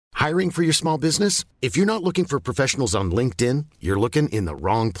Hiring for your small business? If you're not looking for professionals on LinkedIn, you're looking in the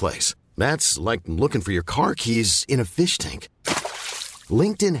wrong place. That's like looking for your car keys in a fish tank.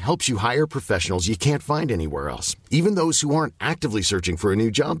 LinkedIn helps you hire professionals you can't find anywhere else, even those who aren't actively searching for a new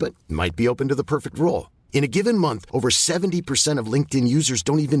job but might be open to the perfect role. In a given month, over 70% of LinkedIn users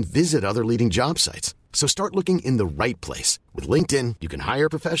don't even visit other leading job sites. So start looking in the right place. With LinkedIn, you can hire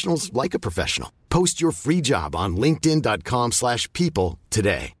professionals like a professional. Post your free job on linkedin.com/people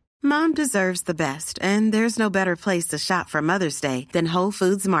today. Mom deserves the best, and there's no better place to shop for Mother's Day than Whole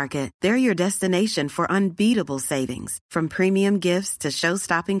Foods Market. They're your destination for unbeatable savings, from premium gifts to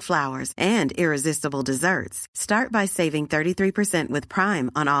show-stopping flowers and irresistible desserts. Start by saving 33% with Prime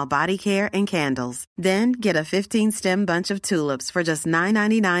on all body care and candles. Then get a 15-stem bunch of tulips for just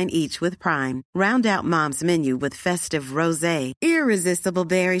 $9.99 each with Prime. Round out Mom's menu with festive rosé, irresistible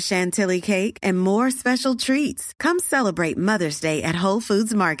berry chantilly cake, and more special treats. Come celebrate Mother's Day at Whole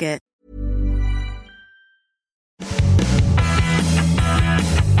Foods Market.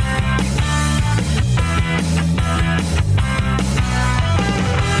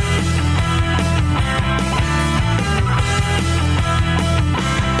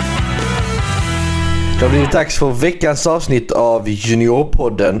 Det har blivit dags för veckans avsnitt av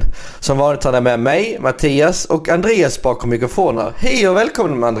Juniorpodden. Som vanligt har jag med mig, Mattias och Andreas bakom mikrofoner. Hej och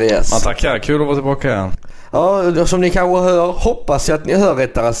välkommen Andreas. Ja, tackar, kul att vara tillbaka igen. Ja, som ni kanske hör, hoppas jag att ni hör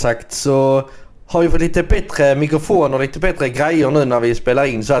rättare sagt, så har vi fått lite bättre mikrofoner och lite bättre grejer nu när vi spelar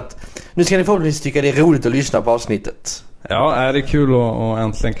in. Så att nu ska ni förhoppningsvis tycka det är roligt att lyssna på avsnittet. Ja, är det kul att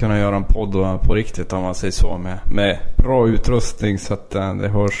äntligen kunna göra en podd på riktigt, om man säger så, med bra utrustning så att det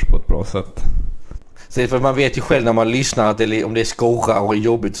hörs på ett bra sätt. Så för man vet ju själv när man lyssnar att om det skorrar och är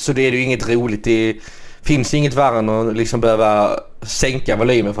jobbigt, så det är ju inget roligt. Det finns inget värre än att liksom behöva sänka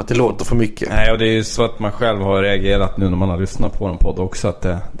volymen för att det låter för mycket. Nej, och det är ju så att man själv har reagerat nu när man har lyssnat på en podd också, att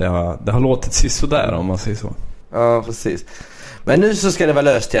det har låtit sådär, om man säger så. Ja, precis. Men nu så ska det vara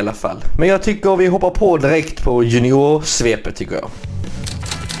löst i alla fall. Men jag tycker vi hoppar på direkt på juniorsvepet tycker jag.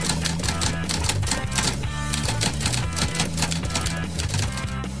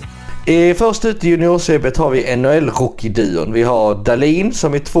 Först ut i juniorsvepet har vi NHL-rookie-duon. Vi har Dahlin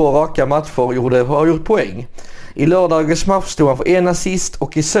som i 2 raka matcher har gjort poäng. I lördagens match stod han för 1 assist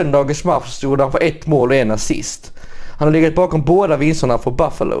och i söndagens match stod han för 1 mål och 1 assist. Han har legat bakom båda vinsterna för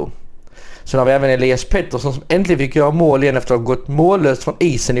Buffalo. Sen har vi även Elias Pettersson som äntligen fick göra mål igen efter att ha gått mållöst från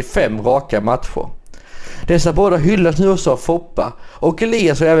isen i 5 raka matcher. Dessa båda hyllas nu också av Foppa, och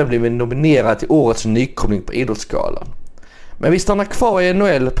Elias har även blivit nominerad till årets nykomling på Idrottsgalan. Men vi stannar kvar i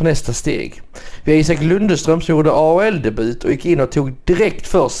NHL på nästa steg. Vi har Isak Lundeström som gjorde AHL-debut och gick in och tog direkt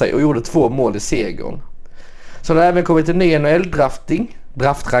för sig och gjorde 2 mål i segern. Så det har även kommit en ny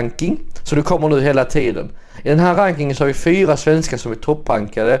NHL-draftranking, så det kommer nu hela tiden. I den här rankingen så har vi 4 svenskar som är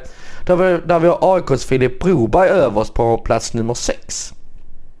topprankade, där vi har AIKs Filip Broberg överst på plats nummer 6.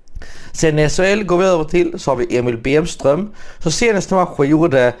 Sen i SHL går vi över till, så har vi Emil Bemström som senaste matchen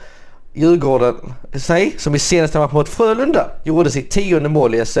gjorde som i senaste matchen mot Frölunda gjorde sitt 10:e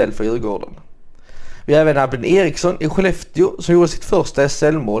mål i SHL för Djurgården. Vi har även Albin Eriksson i Skellefteå som gjorde sitt första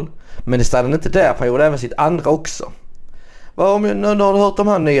SHL-mål, men det stannade inte där, för han gjorde även sitt andra också. Nu har du hört de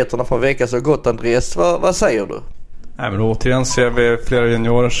här nyheterna från veckan så gott, Andreas, vad säger du? Nej, men återigen ser vi flera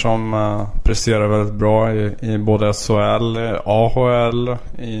juniorer som presterar väldigt bra i både SHL, AHL,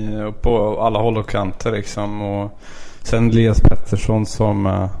 på alla håll och kanter liksom. Och sen Elias Pettersson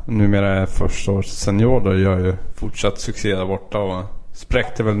som numera är första års senior då, gör ju fortsatt succé där borta och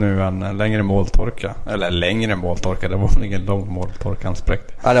spräckte väl nu en längre måltorka. Eller längre måltorka, det var väl ingen lång måltorka han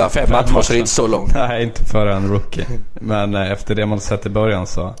spräckte. Ja, det var 5 matcher så det är inte så långt. Nej, inte för en rookie. Men efter det man sett i början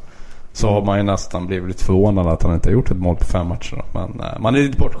så har man ju nästan blivit lite förvånad att han inte har gjort ett mål på 5 matcher. Men man är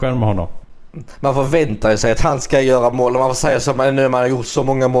lite bortskärmad med honom. Man förväntar sig att han ska göra mål, och man får säga som nu man har gjort så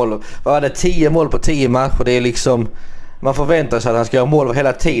många mål. Vad var det, 10 mål på 10 matcher? Det är liksom, man förväntar sig att han ska göra mål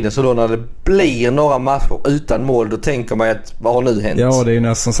hela tiden, så då när det blir några matcher utan mål, då tänker man att vad har nu hänt? Ja, det är ju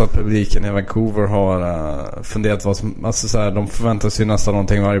nästan så att publiken i Vancouver har funderat vad som, alltså så här, de förväntar sig nästan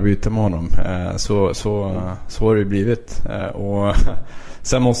någonting varje byte med honom. Så har det ju blivit. Och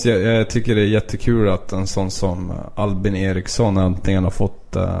sen måste jag tycker det är jättekul att en sån som Albin Eriksson äntligen har fått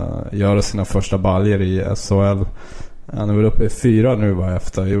göra sina första baljer i SHL. Han är väl uppe i 4 nu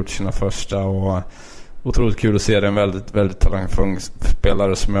efter att ha gjort sina första, och otroligt kul att se det. En väldigt, väldigt talangfull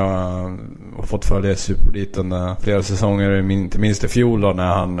spelare som jag har fått följa i Superliten flera säsonger, inte minst i fjol då, när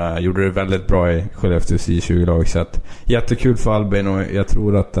han gjorde det väldigt bra i Skellefteås I20-lag. Så att, jättekul för Albin, och jag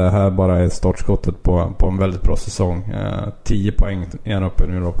tror att det här bara är startskottet på en väldigt bra säsong. 10 poäng är han uppe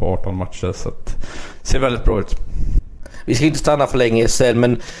nu då på 18 matcher, så att, ser väldigt bra ut. vi ska inte stanna för länge sen,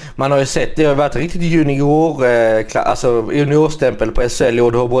 men man har ju sett, det har varit riktigt juniorstämpel på SHL,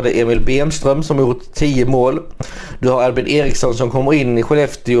 och du har både Emil Bemström som har gjort 10 mål, du har Albin Eriksson som kommer in i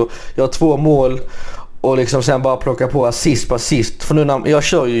Skellefteå, gör 2 mål och liksom sen bara plocka på assist på assist. För nu när jag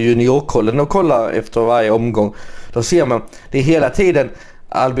kör ju juniorkollen och kollar efter varje omgång, då ser man, det är hela tiden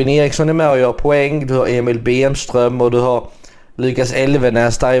Albin Eriksson är med och gör poäng, du har Emil Bemström och du har Lukas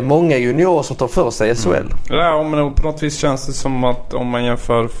Elvenäs. Det är många juniorer som tar för sig i SHL. Ja, men på något vis känns det som att om man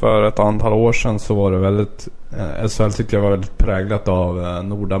jämför för ett antal år sedan så var det väldigt, SHL tyckte jag var väldigt präglat av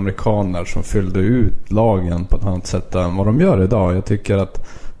nordamerikaner som fyllde ut lagen på ett annat sätt än vad de gör idag. Jag tycker att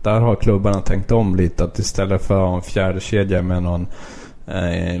där har klubbarna tänkt om lite, att istället för att ha en fjärde kedja med någon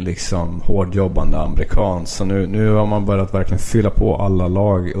liksom hårdjobbande amerikan, så nu har man börjat verkligen fylla på alla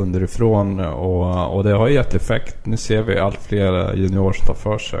lag underifrån, och det har gett effekt. Nu ser vi allt fler juniorer som tar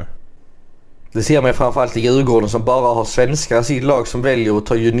för sig. Det ser man framförallt i Djurgården som bara har svenskar i sitt lag som väljer att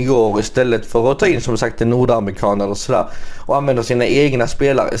ta juniorer istället för att ta in som sagt en nordamerikaner och sådär, och använder sina egna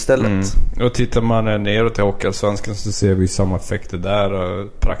spelare istället. Och tittar man neråt i Hockeyallsvenskan så ser vi samma effekter där.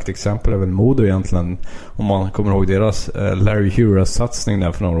 Praktexempel är väl Modo egentligen, om man kommer ihåg deras Larry Hura-satsning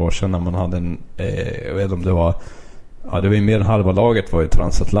där för några år sedan, när man hade en, jag vet inte om det var, det var ju mer än halva laget var ju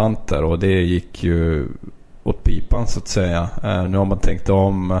transatlanter, och det gick ju åt pipan så att säga. Nu har man tänkt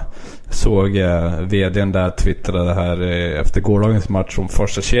om. Såg vdn där twittrade här efter gårdagens match om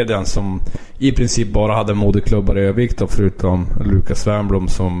första kedjan som i princip bara hade moderklubbar i Övik då, förutom Lukas Wernbloom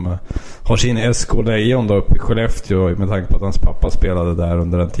som har sin SK Lejon då uppe i Skellefteå, med tanke på att hans pappa spelade där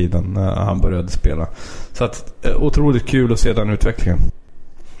under den tiden han började spela. Så att otroligt kul att se den utvecklingen.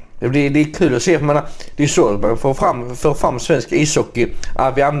 Det är kul att se, för det är så man får fram svensk ishockey,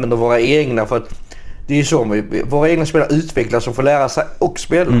 att vi använder våra egna, för att det är ju så våra egna spelare utvecklas och får lära sig och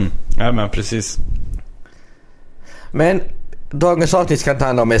spela. Ja, men precis. Men dagens avsnitt ska inte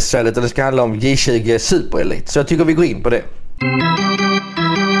handla om SHL, utan det ska handla om J20 Super Elite. Så jag tycker vi går in på det.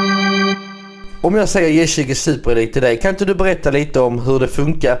 Om jag säger J20 Super Elite till dig, kan inte du berätta lite om hur det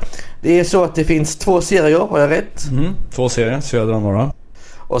funkar? Det är så att det finns 2 serier, har jag rätt? 2 serier, södra och norra.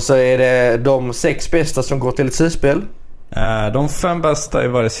 Och så är det de 6 bästa som går till ett slutspel. De 5 bästa i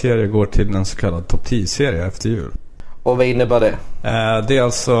varje serie går till en så kallad topp 10-serie efter jul. Och vad innebär det? Det är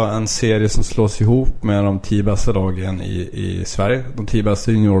alltså en serie som slås ihop med de 10 bästa lagen i Sverige. De 10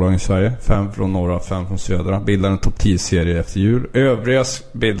 bästa juniorlagen i Sverige. 5 från norra, 5 från södra. Bildar en topp 10-serie efter jul. Övriga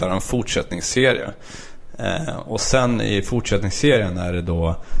bildar en fortsättningsserie. Och sen i fortsättningsserien är det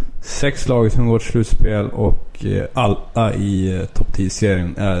då 6 lag som går till slutspel, och alla i topp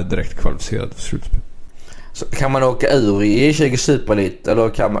 10-serien är direkt kvalificerade för slutspel. Så kan man åka ur i J20 Super Elite, eller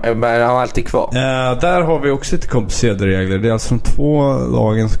kan man alltid kvar? Där har vi också lite komplicerade regler. Det är alltså de 2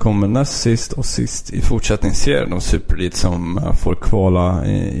 lagen som kommer näst sist och sist i fortsättningsserien av Super Elite som får kvala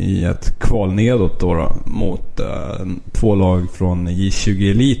i ett kval nedåt då, mot 2 lag från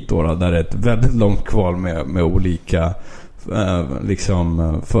J20 Elite då, där det är ett väldigt långt kval med olika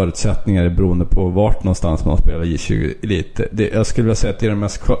liksom förutsättningar beroende på vart någonstans man spelar J20 Elite. Jag skulle vilja säga att det är den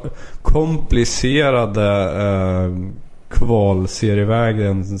mest komplicerade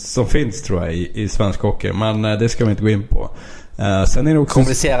kvalserievägen som finns, tror jag, i svensk hockey, men det ska vi inte gå in på. Sen är det också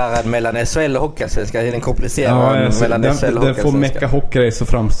komplicerad mellan SHL och Hockeyallsvenskan. Är den komplicerad mellan SHL och Hockeyallsvenskan? Den får mecka hockeyrace att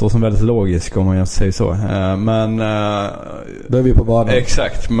framstå som väldigt logisk, om man säger så. Men då är vi på banan.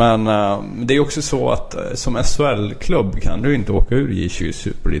 Exakt, men det är också så att som SHL-klubb kan du inte åka ur J20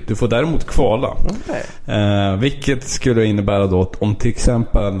 Super Elite. Du får däremot kvala. Okay. Vilket skulle innebära då att om till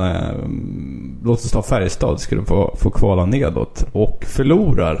exempel låt oss ta Färjestad, skulle få kvala nedåt och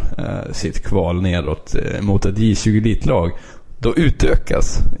förlorar sitt kval nedåt mot ett J20 Elite-lag, då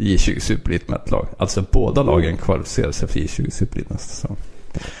utökas J20 Super Elite med ett lag. Alltså båda lagen kvalificerar sig för J20 Super Elite nästa säsong.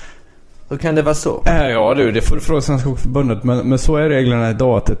 Hur kan det vara så? Ja du, det får du fråga Svenska Hockeyförbundet, men så är reglerna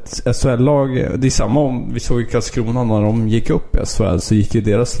idag, att ett SHL-lag, det är samma om vi såg i Karlskrona när de gick upp i SHL, så gick ju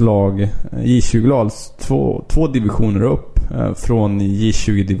deras lag, J20-lag, två divisioner upp, från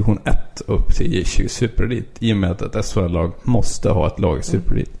J20 division 1 upp till J20 Super Elite, i och med att ett SHL-lag måste ha ett lag i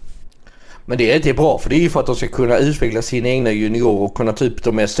Super Elite. Men det är inte bra, för det är ju för att de ska kunna utveckla sina egna juniorer och kunna ta upp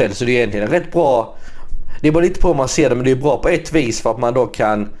dem med SHL, så det är egentligen rätt bra. Det är bara lite på hur man ser det, men det är bra på ett vis, för att man då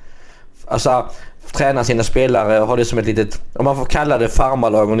kan träna sina spelare och ha det som ett litet, om man får kalla det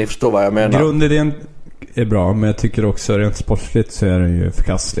farmarlag, om ni förstår vad jag menar. Grundidén är bra, men jag tycker också rent sportsligt så är den ju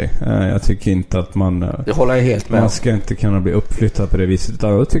förkastlig. Jag tycker inte att det håller jag helt med. Man ska inte kunna bli uppflyttad på det viset,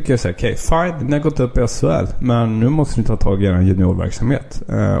 utan då tycker jag så här, okej, fine, ni har gått upp i SHL, men nu måste ni ta tag i er juniorverksamhet.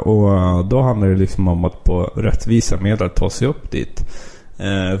 Och då handlar det liksom om att på rättvisa medel ta sig upp dit.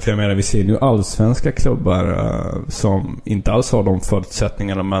 För jag menar, vi ser nu allsvenska klubbar som inte alls har de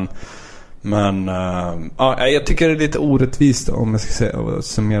förutsättningarna, men jag tycker det är lite orättvist om jag ska säga,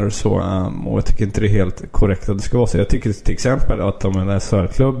 summera det så, och jag tycker inte det är helt korrekt att det ska vara så. Jag tycker till exempel att om en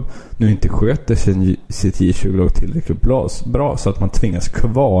SHL-klubb nu inte sköter sitt J20-lag tillräckligt bra så att man tvingas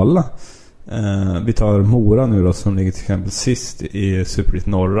kvala. Vi tar Mora nu då, som ligger till exempel sist i Superliga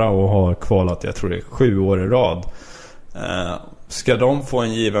Norra och har kvalat, jag tror det är 7 år i rad. Ska de få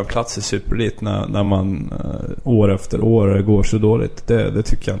en given plats i Superliga när man år efter år går så dåligt? Det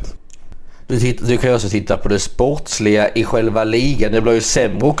tycker jag inte. Du kan ju också titta på det sportsliga i själva ligan. Det blir ju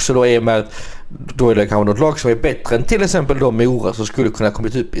sämre också då, då är det kanske något lag som är bättre än till exempel de Mora som skulle kunna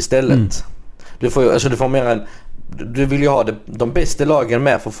kommit upp istället. Du får mer än, du vill ju ha de bästa lagen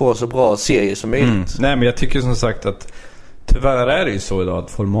med för att få så bra serier som möjligt. Nej, men jag tycker som sagt att tyvärr är det ju så idag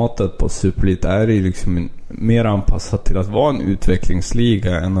att formatet på Superliga är ju liksom mer anpassat till att vara en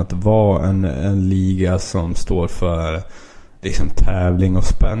utvecklingsliga än att vara en liga som står för liksom tävling och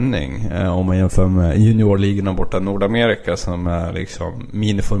spänning. Om man jämför med juniorligorna borta i Nordamerika som är liksom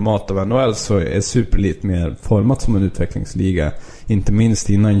miniformat av NHL, så är Superliga mer format som en utvecklingsliga, inte minst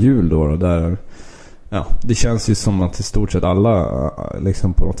innan jul då, där det känns ju som att i stort sett alla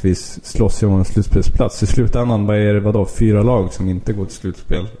liksom på något vis slåss om en slutspelsplats. I slutändan är det 4 lag som inte går till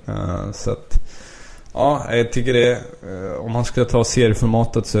slutspel. Så att jag tycker det, om man ska ta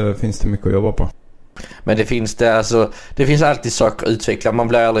serieformatet så finns det mycket att jobba på. Men det finns alltid saker att utveckla. Man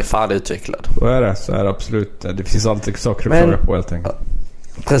blir aldrig färdigutvecklad. Så är det absolut. Det finns alltid saker att klaga på helt enkelt.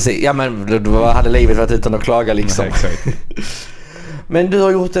 Precis, ja, men då hade livet varit utan att klaga liksom. Nej, exakt. Men du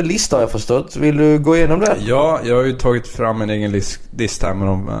har gjort en lista, har jag förstått. Vill du gå igenom det? Ja, jag har ju tagit fram en egen lista med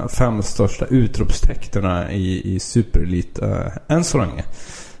de 5 största utropstecknerna i Superelite än så länge.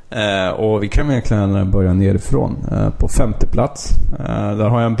 Och vi kan egentligen börja nerifrån. På 5:e plats där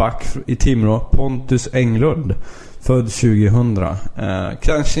har jag en back i Timrå, Pontus Englund, född 2000.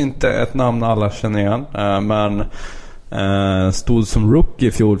 Kanske inte ett namn alla känner igen, men stod som rookie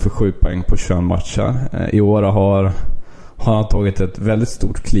i fjol för 7 poäng på 21 matcher. I år har han tagit ett väldigt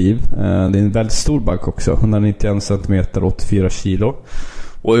stort kliv. Det är en väldigt stor back också, 191 cm, 84 kilo.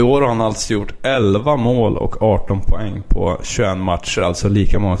 Och i år har han alltså gjort 11 mål och 18 poäng på 21 matcher. Alltså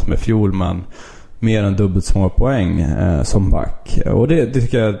lika många som i fjol, men mer än dubbelt så många poäng som back. Och det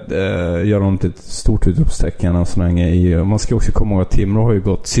tycker jag gör honom till ett stort utropstecken så länge. Man ska också komma ihåg att Timrå har ju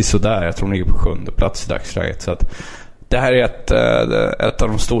gått sisådär. Jag tror de ligger på 7:e plats i dagsläget. Så att det här är ett av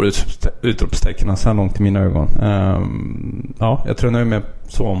de stora utropstecknen så här långt i mina ögon. Jag tror jag är med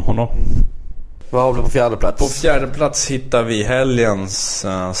så om honom. Vad har vi på 4:e plats? På 4:e plats hittar vi helgens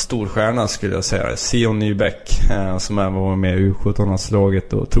storstjärna, skulle jag säga, Sion Nybeck, som även var med i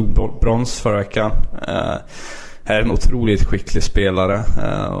U17-landslaget och tog brons förra veckan. Här är en otroligt skicklig spelare,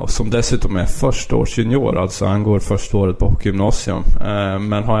 som dessutom är första års junior, alltså han går första året på hockeygymnasium,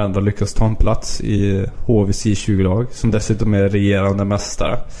 men har ändå lyckats ta en plats i HVC 20-lag, som dessutom är regerande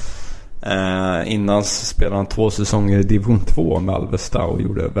mästare. Innan spelade han 2 säsonger i division 2 med Alvesta och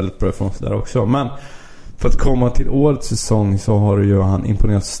gjorde väldigt bra från sig där också. Men för att komma till årets säsong så har ju han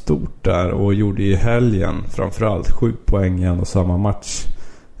imponerat stort där och gjorde i helgen framförallt 7 poäng i en och samma match.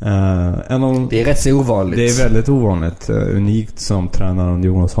 Det är rätt så ovanligt. Det är väldigt ovanligt, unikt, som tränaren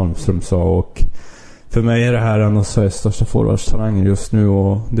Jonas Holmström sa. Och för mig är det här en av Sveriges största forwardstalanger just nu,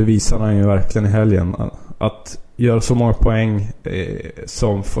 och det visar han ju verkligen i helgen. Att göra så många poäng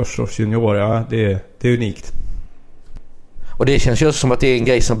som förstaårs junior, det är unikt. Och det känns ju som att det är en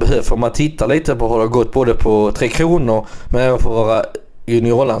grej som behövs. Om man tittar lite på hur det har gått både på Tre Kronor men även för våra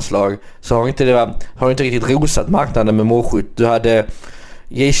juniorlandslag, så har inte riktigt rosat marknaden med målskytt. Du hade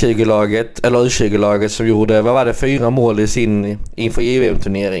J20-laget eller U20-laget som gjorde 4 mål i sin inför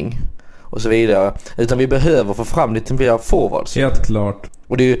JVM-turnering och så vidare. Utan vi behöver få fram lite mer forwards. Helt klart.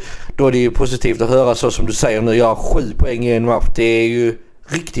 Och då är det ju positivt att höra så som du säger nu. 7 poäng i en match. Det är ju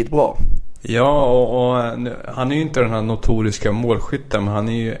riktigt bra. Ja, och han är ju inte den här notoriska målskytten, men han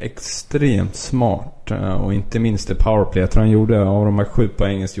är ju extremt smart. Och inte minst i powerplay. Jag tror han gjorde, av de här 7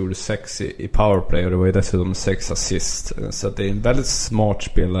 poängen, gjorde 6 i powerplay. Och det var ju dessutom 6 assist. Så det är en väldigt smart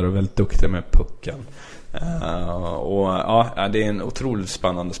spelare och väldigt duktig med pucken. Det är en otroligt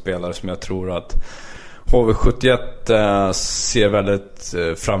spännande spelare som jag tror att HV71 ser väldigt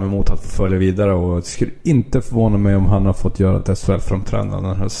fram emot att få följa vidare, och det skulle inte förvåna mig om han har fått göra ett SHL-framträdande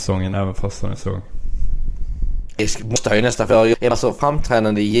den här säsongen, även fast han är så. Det måste jag ju nästan, för är man så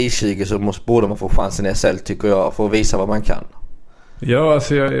framträdande i J20 så borde man få chansen i SHL, tycker jag, för att visa vad man kan. Ja,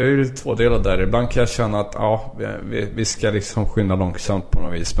 alltså jag är ju två delar där. Ibland kan jag känna att vi ska liksom skynda långsamt på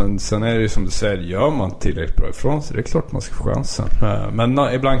något vis. Men sen är det ju som du säger, gör man tillräckligt bra ifrån så det är klart man ska få chansen.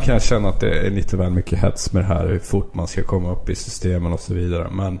 Men ibland kan jag känna att det är lite väl mycket hets med det här, hur fort man ska komma upp i systemen och så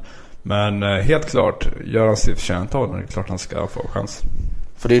vidare. Men helt klart, gör han sig förtjänt av det, det är klart han ska få chans.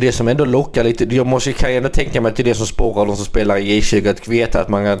 För det är det som ändå lockar lite. Jag kan ändå tänka mig till det som sporrar de som spelar i J20 att veta att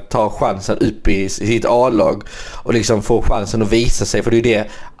man kan ta chansen upp i sitt A-lag och liksom få chansen att visa sig. För det är det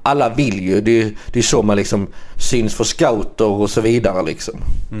alla vill ju. Det är så man liksom syns för scouter och så vidare liksom.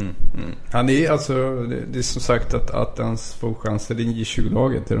 Han är alltså, det är som sagt att ens få chansen i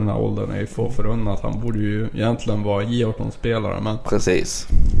J20-laget i den här åldern är ju få förunnat. Han borde ju egentligen vara J18-spelare. Men, precis.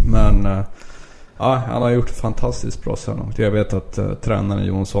 Men ja, han har gjort fantastiskt bra sen. Jag vet att tränaren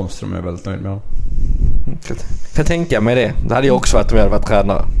Jon Solmström är väldigt nöjd med honom. Kan tänka mig det. Det hade jag också varit om jag hade varit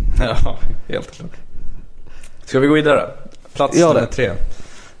tränare. Ja, helt klart. Ska vi gå vidare? Plats nummer 3.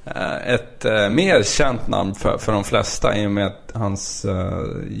 Ett mer känt namn för de flesta i och med hans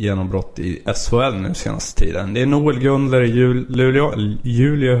genombrott i SHL nu senaste tiden. Det är Noel Gunler i Luleå.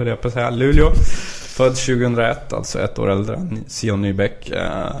 Född 2001, alltså ett år äldre än Sion Nybeck.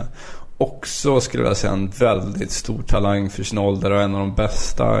 Också skulle jag säga en väldigt stor talang för sin ålder och en av de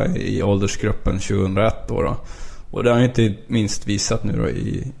bästa i åldersgruppen 2001 då. Och det har han inte minst visat nu då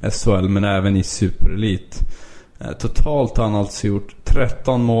i SHL men även i Superelit. Totalt har han alltså gjort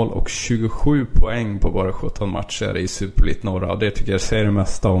 13 mål och 27 poäng på bara 17 matcher i Superelit norra. Och det tycker jag säger det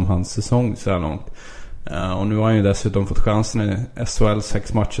mesta om hans säsong så här långt. Och nu har han ju dessutom fått chansen i SHL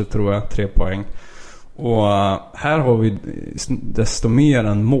 6 matcher tror jag, 3 poäng. Och här har vi desto mer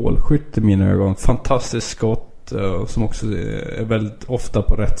än målskytt i mina ögon. Fantastiskt skott som också är väldigt ofta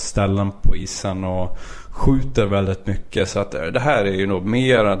på rätt ställen på isen och skjuter väldigt mycket. Så att det här är ju nog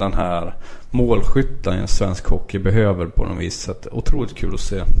mer den här målskytten en svensk hockey behöver på något vis. Så att, otroligt kul att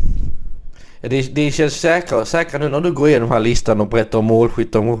se. Ja, det känns säkra nu när du går igenom den här listan och berättar om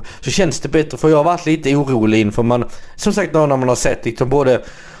målskytt så känns det bättre för jag har varit lite orolig inför man, som sagt när man har sett liksom både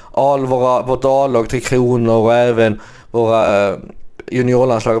vårt A-lag, Tre Kronor och även våra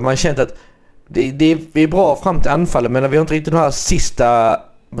juniorlandslag. Man har känt att vi är bra fram till anfallet men vi har inte riktigt de här sista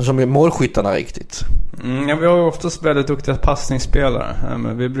som är målskyttarna riktigt. Ja, vi har ju oftast väldigt duktiga passningsspelare.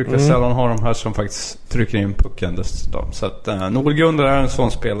 Men vi brukar sällan ha de här som faktiskt trycker in pucken dessutom. Så att Noel Gunler är en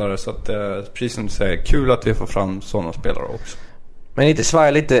sån spelare. Så att precis som du säger, kul att vi får fram sådana spelare också. Men inte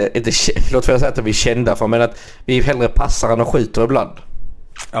Sverige lite låt mig säga att vi är kända för, men att vi hellre passar än och skjuter ibland.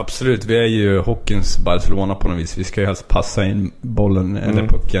 Absolut, vi är ju hockeyns Barcelona på något vis. Vi ska ju helst passa in bollen eller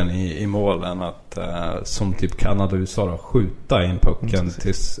pucken i mål än att som typ Kanada och USA då, skjuta in pucken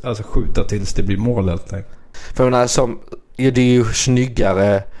skjuta tills det blir mål helt enkelt. För jag menar, det är ju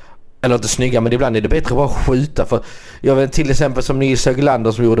snyggare, eller inte snyggare, men ibland är det bättre att bara skjuta. För jag vet till exempel som Nils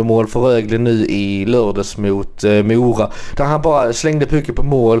Höglander som gjorde mål för Rögle nu i lördags mot Mora. Där han bara slängde pucken på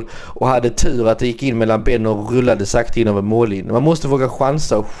mål och hade tur att det gick in mellan ben och rullade sakta in över mållinjen. Man måste våga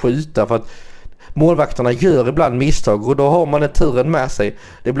chansa och skjuta för att målvakterna gör ibland misstag och då har man den turen med sig.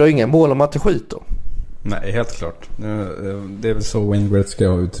 Det blir inga mål om man inte skjuter. Nej, helt klart. Det är väl så Wayne Gretzky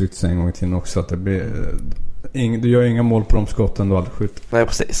har uttryckt sig en gång till också att det blir... Du gör inga mål på de skotten du aldrig skjuter. Nej,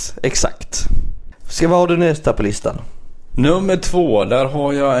 precis. Exakt. Vad har du nästa på listan? Nummer 2, där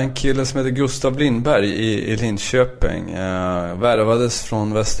har jag en kille som heter Gustav Lindberg i Linköping. Värvades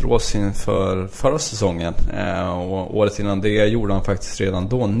från Västerås inför förra säsongen. Och året innan det gjorde han faktiskt redan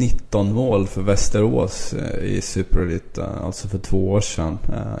då 19 mål för Västerås i Superelit, alltså för 2 år sedan.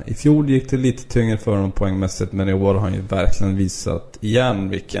 I fjol gick det lite tyngre för honom poängmässigt, men i år har han ju verkligen visat igen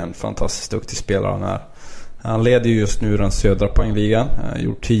vilken fantastiskt duktig spelare han är. Han leder ju just nu den södra poängligan.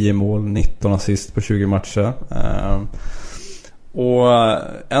 Gjort 10 mål, 19 assist på 20 matcher. Och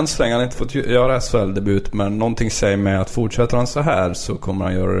än så länge har han inte fått göra SHL-debut, men någonting säger mig att fortsätter han så här så kommer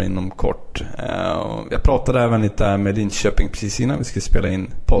han göra det inom kort. Jag pratade även lite med Linköping precis innan vi skulle spela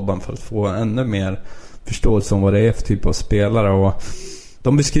in podden för att få ännu mer förståelse om vad det är för typ av spelare. Och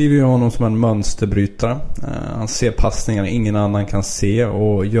de beskriver ju honom som en mönsterbrytare. Han ser passningar ingen annan kan se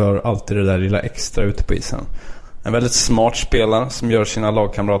och gör alltid det där lilla extra ute på isen. En väldigt smart spelare som gör sina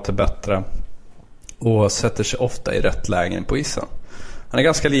lagkamrater bättre och sätter sig ofta i rätt lägen på isen. Han är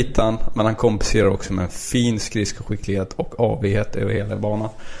ganska liten, men han kompenserar också med en fin skridskoskicklighet och avighet över hela banan.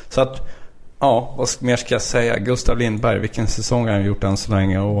 Så att, ja, vad mer ska jag säga? Gustav Lindberg, vilken säsong har han gjort än så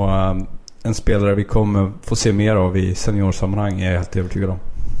länge, och en spelare vi kommer få se mer av i seniorsammanhang är jag helt övertygad om.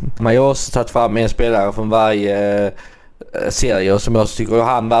 Man har också tagit fram en spelare från varje serier som jag tycker, och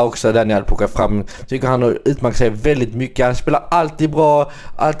han var också den jag hade plockat fram. Tycker han har utmärkt sig väldigt mycket. Han spelar alltid bra,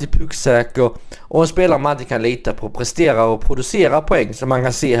 alltid pucksäker, och en spelare man inte kan lita på, presterar och producerar poäng, som man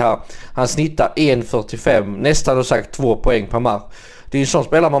kan se här. Han snittar 1,45, nästan då sagt 2 poäng per match. Det är en sån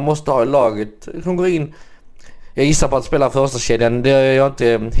spelare man måste ha i laget som går in. Jag gissar på att spela första kedjan, det är jag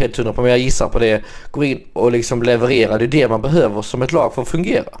inte helt hundra på, men jag gissar på det. Går in och liksom levererar, det är det man behöver som ett lag för att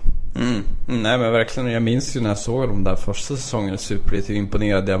fungera. Nej men verkligen, jag minns ju när jag såg de där första säsongen i Superliga,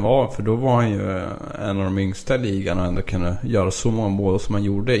 imponerad jag var, för då var han ju en av de yngsta i ligan och ändå kunde göra så många mål som han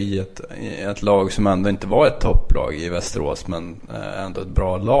gjorde i ett lag som ändå inte var ett topplag i Västerås, men ändå ett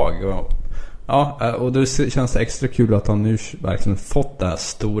bra lag. Ja, och då känns det extra kul att han nu verkligen fått det här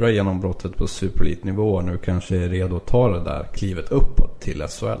stora genombrottet på Superliga-nivå och nu kanske är redo att ta det där klivet uppåt till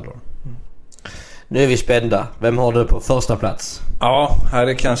SHL då. Nu är vi spända. Vem har du på första plats? Ja, här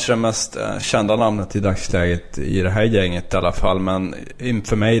är kanske det mest kända namnet i dagsläget i det här gänget i alla fall. Men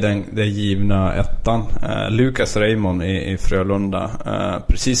inför mig den givna ettan. Lucas Raymond i Frölunda.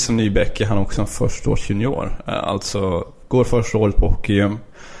 Precis som Nybäcke, han är också en förstaårs junior. Alltså går första året på hockeygym.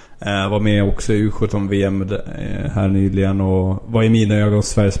 Var med också i U17-VM här nyligen och var i mina ögon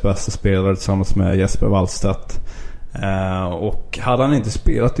Sveriges bästa spelare tillsammans med Jesper Wallstedt. Och hade han inte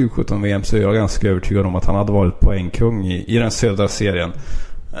spelat U17-VM så är jag ganska övertygad om att han hade varit poängkung i den södra serien.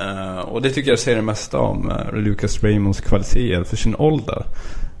 Och det tycker jag säger det mesta om Lucas Raymonds kvalitet för sin ålder.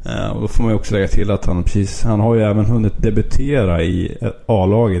 Och då får man ju också lägga till att han har ju även hunnit debutera i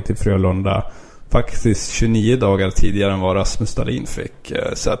A-laget i Frölunda faktiskt 29 dagar tidigare än vad Rasmus Dahlin fick.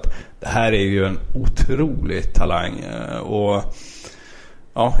 Så att det här är ju en otrolig talang. Och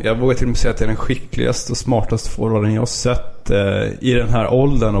ja, jag vågar till och med säga att det är den skickligaste och smartaste forwarden jag har sett i den här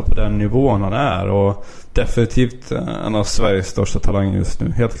åldern och på den nivån han är. Och definitivt en av Sveriges största talanger just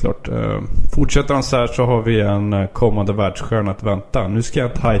nu, helt klart. Fortsätter han så här så har vi en kommande världsstjärna att vänta. Nu ska jag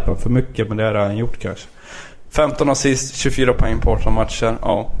inte hypa för mycket, men det har han gjort kanske. 15 assist, 24 poäng på 18 matcher.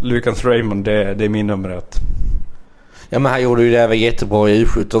 Ja, Lucas Raymond, det är min nummer 1. Ja, men han gjorde ju det även jättebra i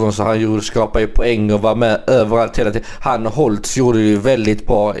U17, så han skapade ju poäng och var med överallt hela tiden. Han och Holtz gjorde ju väldigt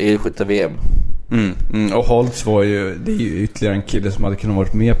bra i U17-VM. Och Holtz det är ju ytterligare en kille som hade kunnat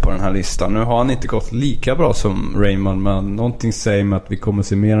varit med på den här listan. Nu har han inte gått lika bra som Raymond, men någonting säger mig att vi kommer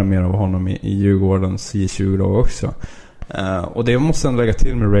se mer och mer av honom i Djurgårdens J20-lag också. Och det måste jag lägga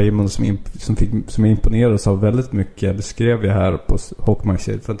till med Raymond som imponerades av väldigt mycket. Det skrev jag här på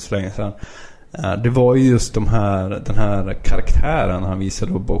Hockmarkshit för inte så länge sedan. Det var ju just den här karaktären han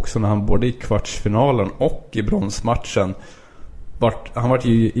visade upp också när han både i kvartsfinalen och i bronsmatchen han var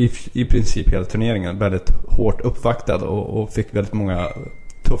ju i princip hela turneringen väldigt hårt uppvaktad och fick väldigt många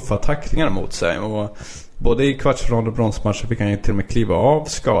tuffa tacklingar mot sig. Och både i kvartsfinalen och bronsmatchen fick han ju till och med kliva av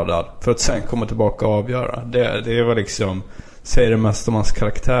skadad för att sen komma tillbaka och avgöra. Det var liksom, säger det mest om hans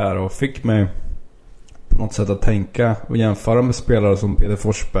karaktär och fick mig på något sätt att tänka och jämföra med spelare som Peter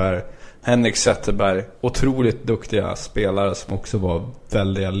Forsberg, Henrik Zetterberg, otroligt duktiga spelare som också var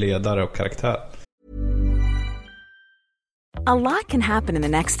väldiga ledare och karaktär. A lot can happen in the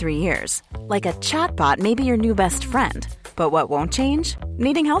next 3 years. Like a chatbot may be your new best friend. But what won't change?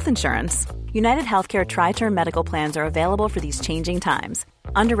 Needing health insurance. United Healthcare Tri-Term Medical Plans are available for these changing times.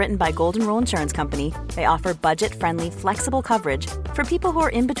 Underwritten by Golden Rule Insurance Company, they offer budget-friendly, flexible coverage for people who are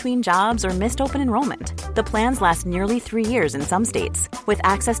in between jobs or missed open enrollment. The plans last nearly 3 years in some states, with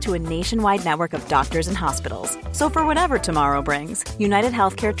access to a nationwide network of doctors and hospitals. So for whatever tomorrow brings, United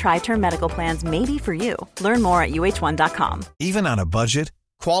Healthcare Tri-Term Medical Plans may be for you. Learn more at uh1.com. Even on a budget,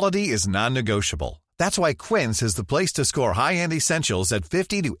 quality is non-negotiable. That's why Quince is the place to score high-end essentials at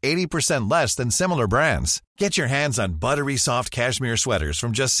 50 to 80% less than similar brands. Get your hands on buttery soft cashmere sweaters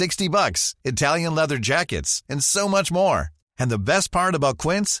from just $60, Italian leather jackets, and so much more. And the best part about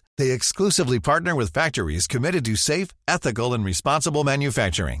Quince, they exclusively partner with factories committed to safe, ethical, and responsible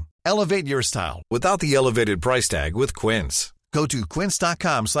manufacturing. Elevate your style without the elevated price tag with Quince. Go to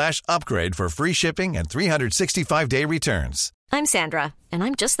quince.com/upgrade for free shipping and 365-day returns. I'm Sandra, and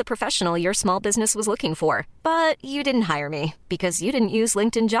I'm just the professional your small business was looking for. But you didn't hire me because you didn't use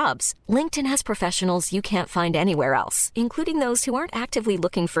LinkedIn Jobs. LinkedIn has professionals you can't find anywhere else, including those who aren't actively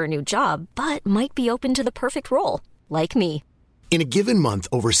looking for a new job, but might be open to the perfect role, like me. In a given month,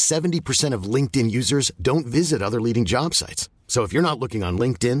 over 70% of LinkedIn users don't visit other leading job sites. So if you're not looking on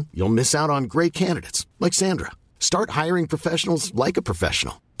LinkedIn, you'll miss out on great candidates like Sandra. Start hiring professionals like a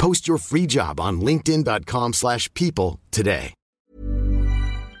professional. Post your free job on linkedin.com/people today.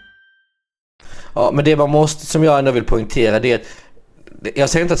 Ja, men det man måste, som jag ändå vill poängtera, det är att jag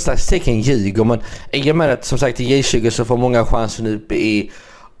säger inte att statistiken ljuger, men i och med att som sagt i J20 så får många chansen upp i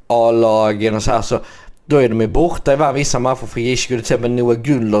A-lagen och så här, så Då är de borta i vissa matcher för J20, till exempel Noah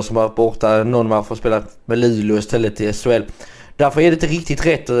Gunler som har varit borta någon match för att spela med Luleå istället i SHL. Därför är det inte riktigt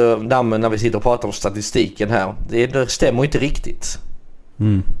rätt när vi sitter och pratar om statistiken här. Det stämmer inte riktigt.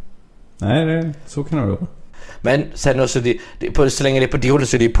 Nej, så kan det vara. Men sen också, så länge det är på dåligt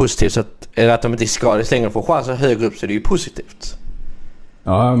så är det ju positivt. Så att de inte ska, så länge de får chansen högre upp så är det ju positivt.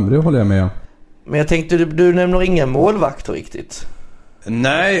 Ja, det håller jag med om. Men jag tänkte, du nämner inga målvakter riktigt.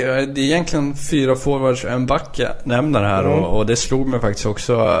 Nej, det är egentligen 4 forwards och en back jag nämner här. Och det slog mig faktiskt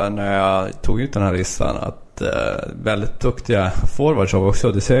också när jag tog ut den här listan att väldigt duktiga forwards har vi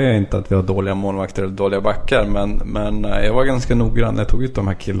också. Det säger jag inte att vi har dåliga målvakter eller dåliga backar, men jag var ganska noggrann när jag tog ut de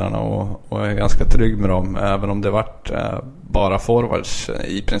här killarna och är ganska trygg med dem, även om det vart bara forwards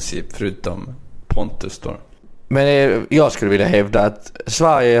i princip förutom Pontus då. Men jag skulle vilja hävda att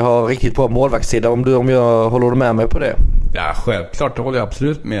Sverige har riktigt bra målvaktssida, om jag håller med mig på det. Ja, självklart, det håller jag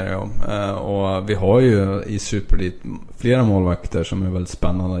absolut med dig om. Och vi har ju i Superlit flera målvakter som är väldigt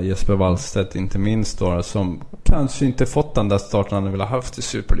spännande. Jesper Wallstedt inte minst då, som kanske inte fått den där starten han vill ha haft i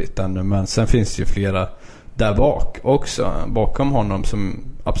Superlit ännu. Men sen finns det ju flera där bak också, bakom honom som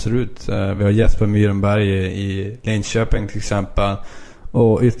absolut. Vi har Jesper Myrenberg i Linköping till exempel.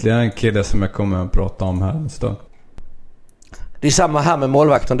 Och ytterligare en kille som jag kommer att prata om här en stund. Det är samma här med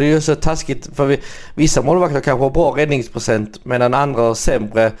målvakten. Det är ju så taskigt för vissa målvakter kanske har bra räddningsprocent medan andra har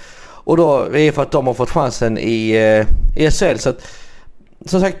sämre. Och då är det för att de har fått chansen i SHL. Så att,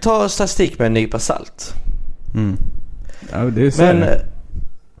 som sagt, ta statistik med en nypa salt. Ja, det är så.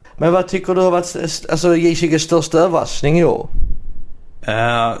 Men vad tycker du har varit J20s största överraskning i år?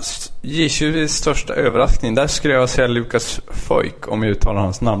 J20s största överraskning, där skulle jag säga Lukas Feuk, om jag uttalar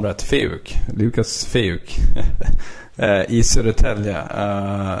hans namn rätt. Lukas Feuk i Södertälje.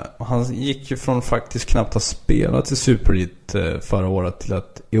 Han gick ju från faktiskt knappt ha spelat i Superlit förra året till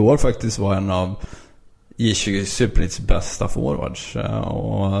att i år faktiskt var en av J20 Superlits bästa forwards,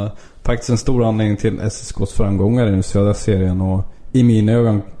 och faktiskt en stor anledning till SSKs framgångar i den södra serien, och i mina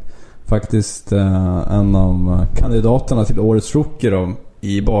ögon faktiskt en av kandidaterna till årets rookie då,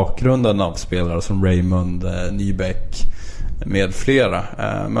 i bakgrunden av spelare som Raymond Nybeck med flera.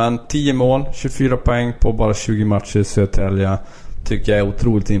 Men 10 mål, 24 poäng på bara 20 matcher i Södertälje tycker jag är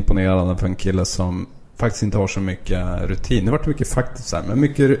otroligt imponerande för en kille som faktiskt inte har så mycket rutin. Det har varit mycket faktiskt här,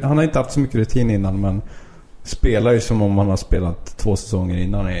 men han har inte haft så mycket rutin innan, men spelar ju som om han har spelat 2 säsonger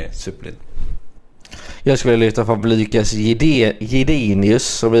innan i Superlit. Jag skulle lyfta fram Lukas Jedinius,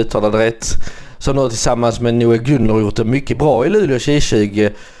 som uttalade rätt, som nu tillsammans med Noah Gunler gjort det mycket bra i Luleå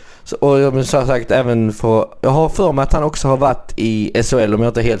J20. Och jag har sagt även jag har för mig att han också har varit i SHL, om jag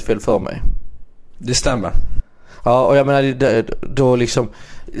inte helt fel för mig. Det stämmer. Ja, och jag menar då liksom,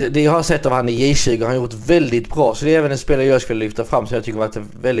 det jag har sett av han i J20 har han gjort väldigt bra, så det är även en spelare jag skulle lyfta fram som jag tycker har varit en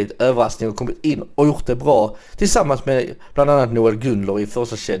väldigt överraskning och kommit in och gjort det bra tillsammans med bland annat Noah Gunler i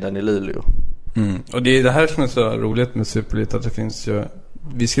första kedjan i Luleå. Och det är det här som är så roligt med Superlit, att det finns ju,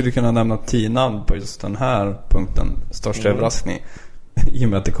 vi skulle kunna nämna 10 namn på just den här punkten, största överraskning, i och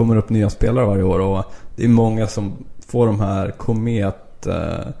med att det kommer upp nya spelare varje år, och det är många som får de här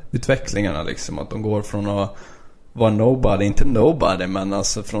kometutvecklingarna liksom, att de går från att vara nobody, inte nobody, men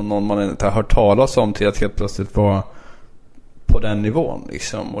alltså från någon man inte har hört talas om till att helt plötsligt vara på den nivån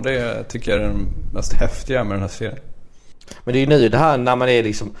liksom. Och det tycker jag är den mest häftiga med den här serien. Men det är ju nu det här när man är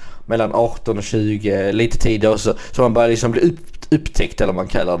liksom mellan 18 och 20 lite tidigare så man börjar liksom bli upptäckt, eller vad man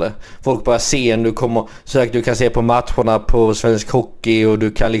kallar det. Folk börjar se en, du kan se på matcherna på svensk hockey, och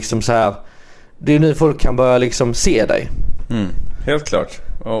du kan liksom så här, det är nu folk kan börja liksom se dig. Helt klart.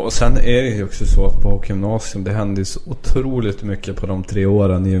 Och sen är det ju också så att på hockeygymnasium, det händer så otroligt mycket på de 3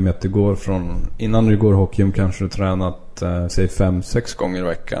 åren, i och med att du går från, innan du går hockeygym kanske du tränat säg 5-6 gånger i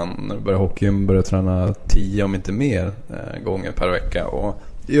veckan. När du börjar hockeygym börjar du träna 10 om inte mer gånger per vecka, och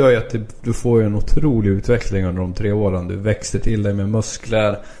det gör ju att du får en otrolig utveckling under de 3 åren. Du växer till dig med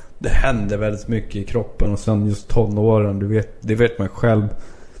muskler, det händer väldigt mycket i kroppen, och sen just tonåren, det vet man själv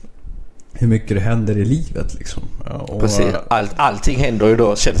hur mycket det händer i livet liksom. Precis, allting händer ju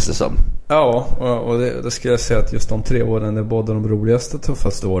då, känns det som. Ja, och det ska jag säga att just de 3 åren är både de roligaste,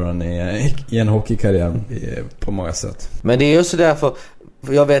 tuffaste åren i en hockeykarriär på många sätt. Men det är ju så därför,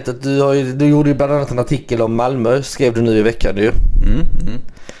 jag vet att du gjorde ju bland annat en artikel om Malmö, skrev du nu i veckan ju.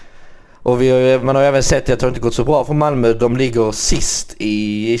 Och man har ju även sett att det har inte gått så bra för Malmö. De ligger sist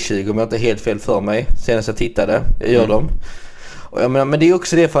i J20, om jag inte helt fel för mig senast jag tittade. Det gör de. Och jag menar, men det är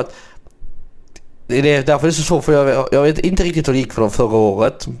också det för att det är därför det är så svårt, för jag vet inte riktigt hur det gick för dem förra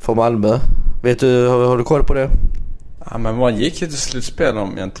året för Malmö. Vet du, har du koll på det? Ja, men man gick ju till slutspel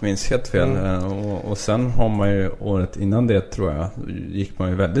om jag inte minns helt fel. Och sen har man ju året innan det, tror jag, gick man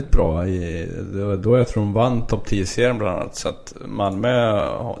ju väldigt bra i, då jag tror de vann topp 10-serien bland annat. Så att Malmö,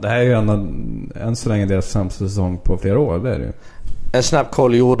 det här är ju än så länge deras sämsta säsong på flera år, det är det ju. En snabb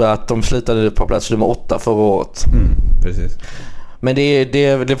koll gjorde att de slutade på plats nummer 8 förra året. Precis. Men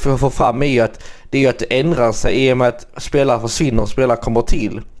det får fram är ju att det ändrar sig i och med att spelare försvinner och spelare kommer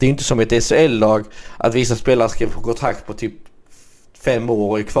till. Det är inte som ett SHL-lag att vissa spelare ska få kontrakt på typ 5 år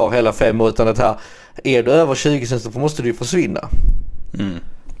och är kvar hela 5 år, utan att här, är du över 20 sen så måste du försvinna.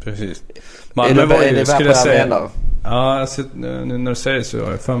 Precis. Malmö är det skulle jag säga. Ja, alltså, nu när du säger det så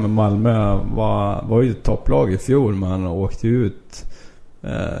är jag för mig Malmö var ju ett topplag i fjol. Man åkte ut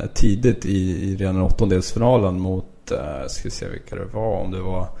tidigt i redan 8-delsfinalen mot ska vi se vilka det var, om det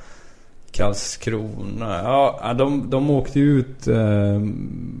var Karlskrona. Ja, de åkte ut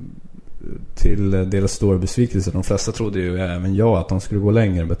till deras stora besvikelse. De flesta trodde ju, även jag, att de skulle gå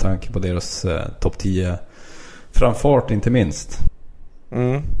längre med tanke på deras topp 10 framfart, inte minst.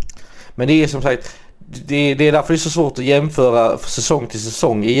 Men det är som sagt, det är därför det är så svårt att jämföra säsong till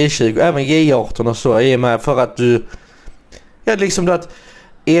säsong i J20, även J18 och så, är med för att du liksom att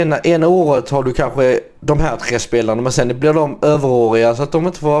ena året har du kanske de här 3 spelarna, men sen blir de överåriga så att de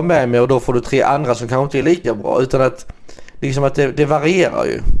inte får vara med och då får du 3 andra som kanske inte är lika bra, utan att liksom att det varierar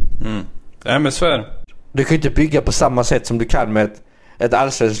ju. Nej, men så är det. Du kan ju inte bygga på samma sätt som du kan med ett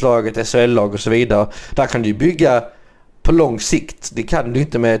allsvenskt lag, ett SHL-lag och så vidare. Där kan du ju bygga på lång sikt. Det kan du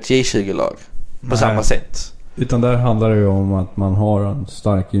inte med ett J20-lag på samma sätt. Utan där handlar det ju om att man har en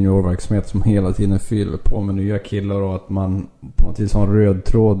stark juniorverksamhet som hela tiden fyller på med nya killar, och att man på något vis har en röd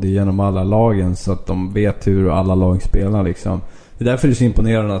tråd genom alla lagen så att de vet hur alla lag spelar liksom. Det är därför det är så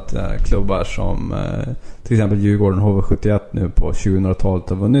imponerande att klubbar som till exempel Djurgården HV71 nu på 2000-talet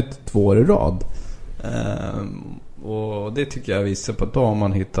har vunnit 2 år i rad. Och det tycker jag visar på att då har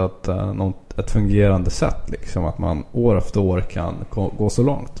man hittat ett fungerande sätt liksom, att man år efter år kan gå så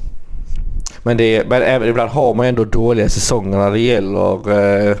långt. Men även ibland har man ändå dåliga säsonger när det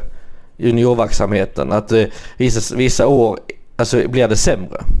gäller juniorverksamheten. Att vissa år alltså, blir det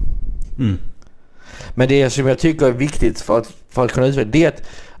sämre. Men det som jag tycker är viktigt för att kunna utveckla, det är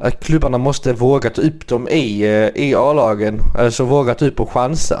att klubbarna måste våga ta upp dem i A-lagen. Alltså våga ta upp och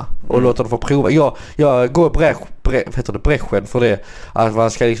chansa och låta dem få prova. Jag går bräschen för det. Att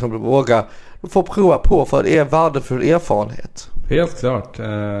man ska liksom våga få prova på, för det är värdefull erfarenhet. Helt klart,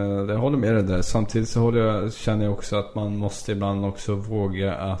 jag håller med dig där. Samtidigt så känner jag också att man måste ibland också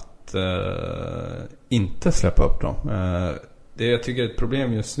våga att inte släppa upp dem. Det jag tycker är ett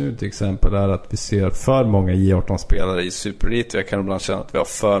problem just nu till exempel är att vi ser för många J18-spelare i Superelit. Jag kan ibland känna att vi har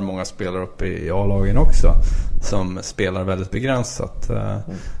för många spelare uppe i A-lagen också som spelar väldigt begränsat.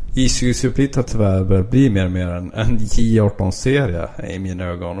 J20 Superelit har tyvärr börjat bli mer och mer en J18-serie i mina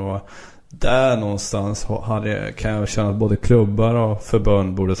ögon, och där någonstans kan jag känna att både klubbar och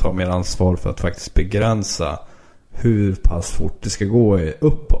förbund borde ta mer ansvar för att faktiskt begränsa hur pass fort det ska gå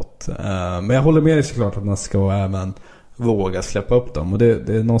uppåt. Men jag håller med dig såklart att man ska även våga släppa upp dem, och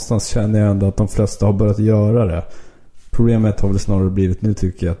det någonstans känner jag ändå att de flesta har börjat göra det. Problemet har väl snarare blivit nu,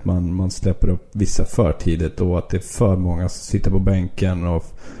 tycker jag, att man släpper upp vissa för tidigt, och att det är för många som sitter på bänken och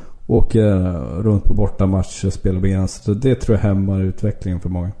åker runt på bortamatcher och spelar begränsat, och det tror jag hämmar utvecklingen för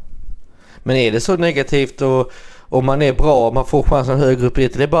många. Men är det så negativt, och om man är bra, man får chansen högre upp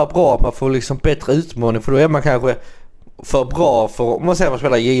lite, det är bara bra att man får liksom bättre utmaning, för då är man kanske för bra för, om man säger att man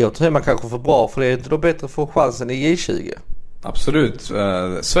spelar J8, så är man kanske för bra, för det är inte då bättre att få chansen i J20. Absolut,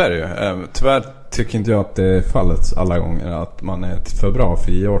 så är det ju. Tyvärr tycker inte jag att det är fallet alla gånger att man är för bra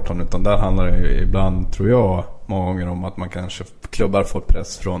för J18, utan där handlar det ju ibland, tror jag, många gånger om att man kanske klubbar får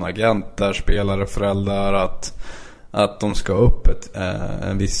press från agenter, spelare, föräldrar att de ska upp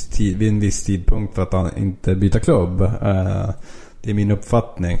vid en viss tidpunkt för att inte byta klubb. Det är min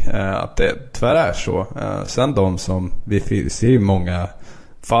uppfattning att det tyvärr är så. Sen de som vi ser ju många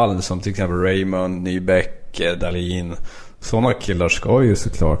fall som till exempel Raymond, Nybeck, Dahlin, sådana killar ska ju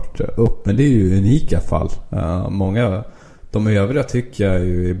såklart upp, men det är ju unika fall. Många, de övriga tycker jag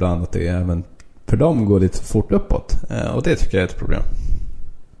ju ibland att det även för dem går lite fort uppåt, och det tycker jag är ett problem.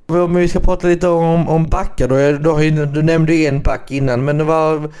 Men vi ska prata lite om backar då. Du nämnde ju en back innan, men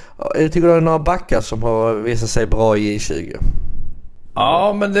jag tycker det är några backar som har visat sig bra i J20.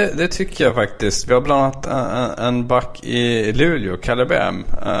 Ja, men det tycker jag faktiskt. Vi har bland annat en back i Luleå, Kalle Bem,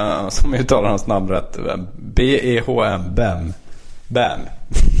 som uttalar hans namn rätt. B-E-H-M, Bem.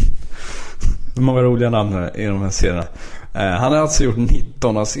 Många roliga namn i de här serierna. Han har alltså gjort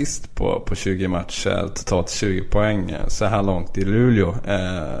 19 assist på 20 matcher, totalt 20 poäng så här långt i Luleå.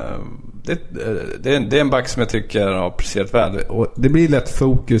 det är en back som jag tycker har presterat väl. Och det blir lätt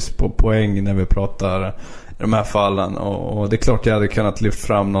fokus på poäng när vi pratar i de här fallen. Och det är klart jag hade kunnat lyfta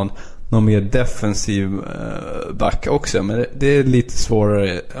fram någon mer defensiv back också. Men det är lite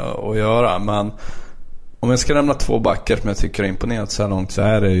svårare att göra. Men om jag ska nämna 2 backar som jag tycker är imponerat så här långt, så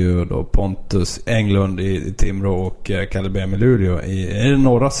är det ju då Pontus Englund i Timrå och Kalle Bem i Luleå i den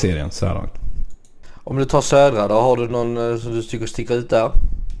norra serien så här långt. Om du tar södra då, har du någon som du tycker sticker ut där?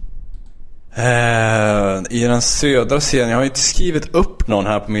 I den södra serien, jag har inte skrivit upp någon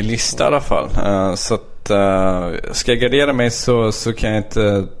här på min lista i alla fall. Så att ska jag gardera mig så kan jag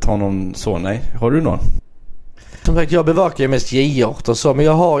inte ta någon så, nej. Har du någon? Som sagt, jag bevakar ju mest J18 och så, men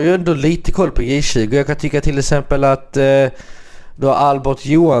jag har ju ändå lite koll på J20. Jag kan tycka till exempel att då Albert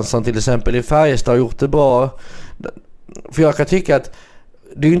Johansson till exempel i Färjestad har gjort det bra. För jag kan tycka att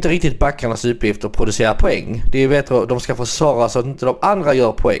det är ju inte riktigt backarnas uppgift att producera poäng. Det är bättre att de ska försvara så att inte de andra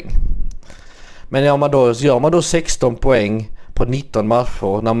gör poäng. Men gör man då 16 poäng på 19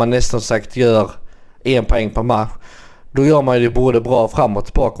 matcher, när man nästan sagt gör 1 poäng per match, då gör man ju det både bra fram och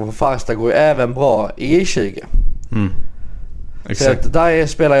tillbaka. För Färjestad går ju även bra i J20. Exakt. Så där är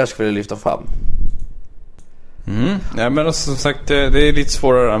spelare jag skulle lyfta fram. Ja, men som sagt, det är lite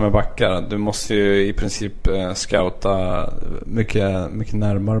svårare med backar. Du måste ju i princip scouta mycket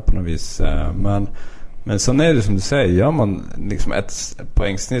närmare på något vis. Men sen är det som du säger, gör man liksom ett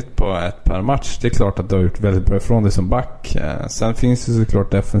poängsnitt på 1 per match, det är klart att du har gjort väldigt bra ifrån dig som back. Sen finns det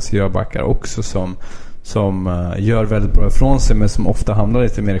såklart defensiva backar också som gör väldigt bra ifrån sig, men som ofta hamnar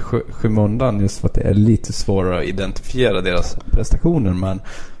lite mer i skymundan just för att det är lite svårare att identifiera deras prestationer. Men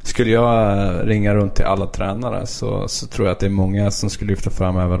skulle jag ringa runt till alla tränare så tror jag att det är många som skulle lyfta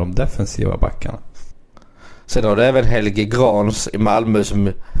fram även de defensiva backarna. Sen har det även Helge Grans i Malmö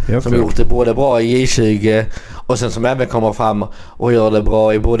som gjort det både bra i J20 och sen som även kommer fram och gör det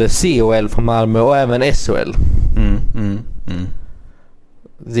bra i både COL från Malmö och även SHL.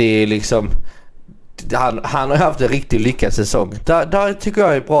 Det är liksom han har haft en riktigt lyckad säsong. Där tycker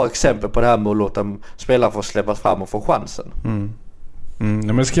jag är ett bra exempel på det här med att låta spelare få släppas fram och få chansen.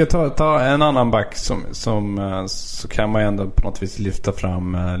 Men ska jag ta en annan back så kan man ändå på något vis lyfta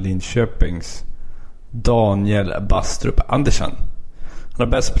fram Linköpings Daniel Bastrup Andersen. Han har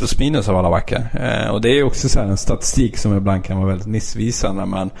bäst plus minus av alla backar. Och det är också så här en statistik som ibland kan vara väldigt missvisande,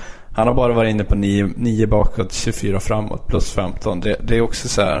 men han har bara varit inne på 9 bakåt, 24 framåt plus 15. Det är också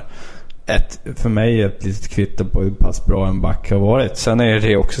så här för mig ett litet kvitto på hur pass bra en back har varit. Sen är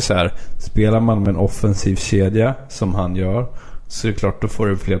det också så här, spelar man med en offensiv kedja som han gör, så är det klart då får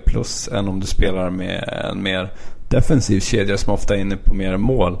du fler plus än om du spelar med en mer defensiv kedja som ofta är inne på mer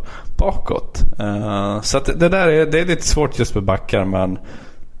mål bakåt. Så att det är lite svårt just med backar, men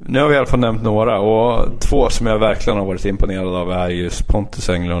nu har vi i alla fall nämnt några, och 2 som jag verkligen har varit imponerad av är just Pontus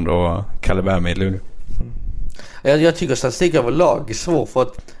Englund och Kalle Bem i Luleå. Jag tycker statistik överlag är svår, för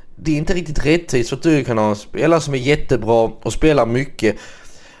att det är inte riktigt rättvist för att du kan ha en spelare som är jättebra och spelar mycket.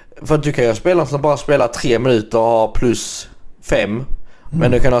 För att du kan ju ha spelare som bara spelar 3 minuter och har plus 5.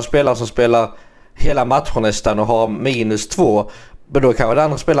 Men du kan ha spelare som spelar hela matchen nästan och har minus 2. Men då kan den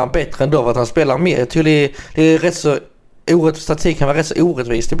andra spelaren bättre ändå för att han spelar mer. Jag tycker det är rätt så statistik kan vara rätt så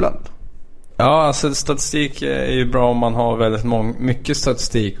orättvist ibland. Ja, alltså statistik är ju bra om man har väldigt mycket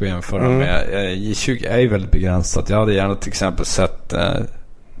statistik att jämföra med. J20 är ju väldigt begränsat. Jag hade gärna till exempel sett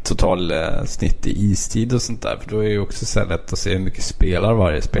total snitt i istid och sånt där, för då är det ju också så lätt att se hur mycket spelar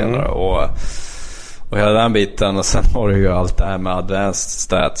varje spelare och hela den biten. Och sen har du ju allt det här med advanced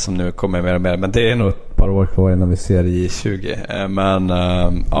stats som nu kommer mer och mer, men det är nog ett par år kvar innan vi ser i 20. Men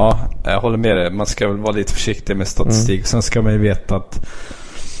ja, jag håller med dig, man ska väl vara lite försiktig med statistik. Sen ska man ju veta att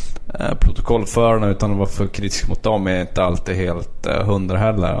protokollförarna, utan att vara för kritisk mot dem, är inte alltid helt 100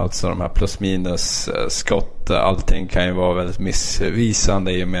 heller. Alltså de här plus minus skott, allting kan ju vara väldigt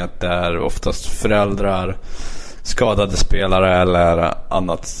missvisande i och med att det är oftast föräldrar, skadade spelare eller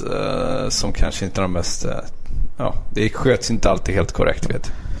annat som kanske inte är de mest det sköts inte alltid helt korrekt,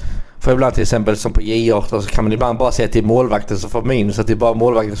 vet. För ibland till exempel som på J18 så kan man ibland bara säga att det är målvakten som får minus, att det är bara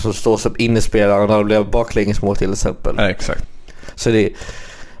målvakten som står som innespelare när det blir baklängesmål till exempel. Ja, exakt. Så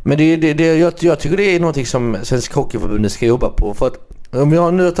men jag tycker det är någonting som Svenska Hockeyförbundet ska jobba på. För att om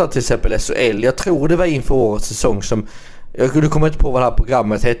jag nu tar till exempel SHL, jag tror det var inför årets säsong som, du kommer inte på vad det här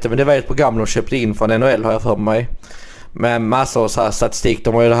programmet hette, men det var ett program de köpte in från NHL, har jag för mig, med massor av så här statistik.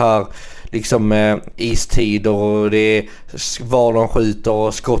 De har ju det här liksom istider och det är var de skjuter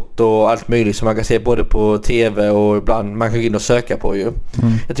och skott och allt möjligt som man kan se både på tv och ibland man kan gå in och söka på ju.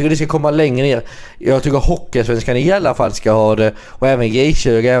 Jag tycker det ska komma längre ner. Jag tycker Hockeyallsvenskan i alla fall ska ha det, och även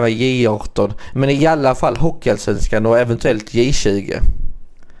J20, även J18, men i alla fall Hockeyallsvenskan och eventuellt J20.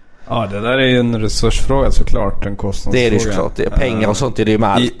 Ja, det där är ju en resursfråga såklart, en kostnadsfråga. Det är det såklart, det är pengar och sånt är det ju med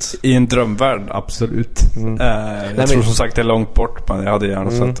allt. I en drömvärld, absolut. Jag tror som sagt det är långt bort, men jag hade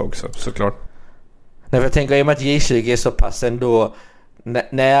gärna sett också, såklart. Nej, för jag tänker i och med att J20 är så pass ändå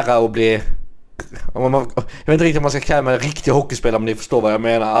nära att bli... jag vet inte riktigt om man ska kalla mig en riktig hockeyspelare, om ni förstår vad jag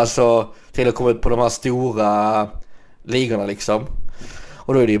menar. Alltså till att komma ut på de här stora ligorna liksom.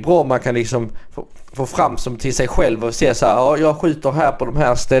 Och då är det ju bra om man kan liksom få fram som till sig själv och se så här, ja, jag skjuter här på de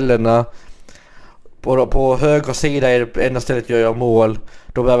här ställena. På höger sida är det enda stället jag mål.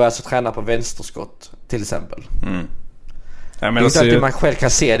 Då behöver jag alltså träna på vänsterskott till exempel. Ja, men det är inte att man själv kan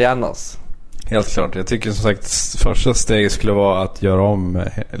se det annars. Helt klart. Jag tycker som sagt första steget skulle vara att göra om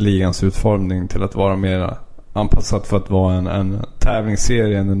ligans utformning till att vara mer anpassat för att vara en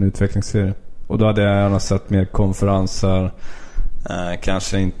tävlingsserie än en utvecklingsserie. Och då hade jag gärna sett mer konferenser,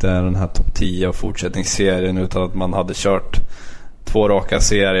 kanske inte den här topp 10 och fortsättningsserien, utan att man hade kört 2 raka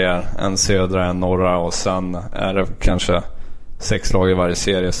serier, en södra, en norra, och sen är det kanske 6 lag i varje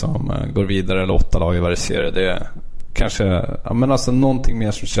serie som går vidare, eller 8 lag i varje serie. Det är kanske, ja, men alltså någonting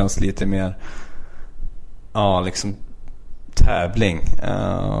mer som känns lite mer, ja, liksom tävling,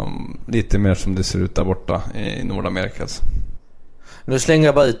 lite mer som det ser ut där borta i Nordamerika alltså. Nu slänger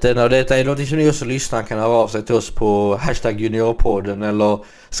jag bara ut den, och detta är något som ni också lyssnar kan höra av sig till oss på #juniorpodden eller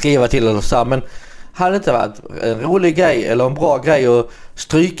skriva till oss så här. Men hade det inte varit en rolig grej eller en bra grej att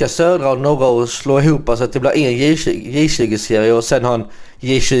stryka södra och norra och slå ihop så att det blir en J20-serie och sen ha en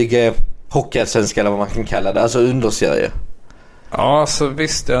J20 hockeyallsvenska eller vad man kan kalla det, alltså underserie? Ja, alltså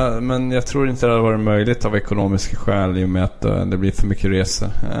visst, men jag tror inte det hade varit möjligt av ekonomiska skäl i och med att det blir för mycket resor.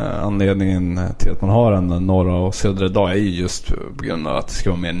 Anledningen till att man har en norra och södra dag är ju just på grund av att det ska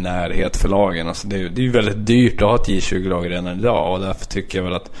vara mer närhet för lagen. Alltså det är ju väldigt dyrt att ha ett J20-lag redan idag, och därför tycker jag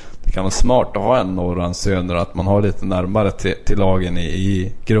väl att det kan vara smart att ha en norra och en södra, att man har lite närmare till lagen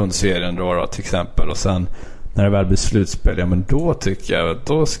i grundserien då till exempel, och sen när det väl blir slutspel, ja, men då tycker jag att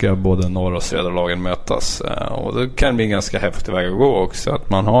då ska både norra och södra lagen mötas, och det kan bli en ganska häftig väg att gå också, att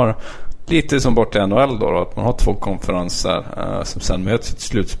man har lite som bort i NHL då, att man har 2 konferenser som sen möts i ett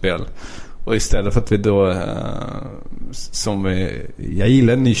slutspel, och istället för att vi då jag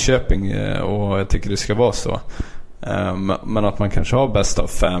gillar Nyköping och jag tycker det ska vara så, men att man kanske har bäst av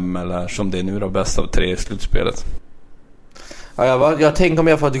 5 eller som det är nu då bäst av 3 i slutspelet. Ja, jag tänker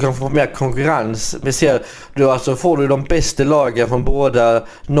mer för att du kan få mer konkurrens. Vi ser, alltså får du de bästa lagen från båda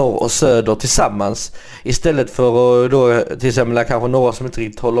norr och söder tillsammans, istället för att då till exempel kanske några som inte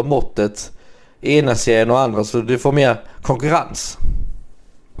riktigt håller måttet i ena serien och andra, så du får mer konkurrens.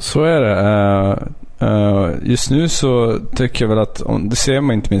 Så är det. Just nu så tycker jag väl att, det ser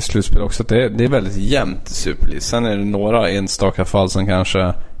man inte minst slutspel också, att det är väldigt jämnt i Superliga. Sen är det några enstaka fall som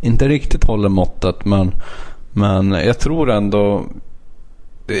kanske inte riktigt håller måttet, men jag tror ändå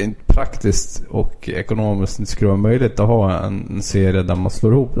det är praktiskt och ekonomiskt inte skulle vara möjligt att ha en serie där man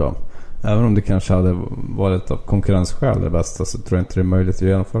slår ihop dem. Även om det kanske hade varit av konkurrensskäl det bästa, så tror jag inte det är möjligt att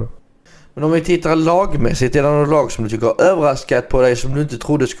genomföra. Men om vi tittar lagmässigt, är det någon lag som du tycker har överraskat på dig som du inte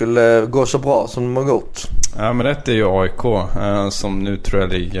trodde skulle gå så bra som de har gått? Ja, men det är ju AIK som nu tror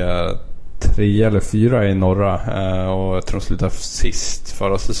jag ligger 3 eller 4 i norra, och jag tror de slutade sist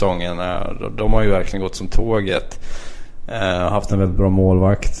förra säsongen. De har ju verkligen gått som tåget, haft en väldigt bra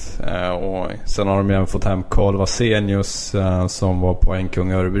målvakt, och sen har de även fått hem Karl Vasenius som var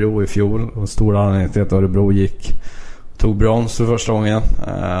poängkung i Örebro i fjol, och stor anledning till att Örebro tog brons för första gången.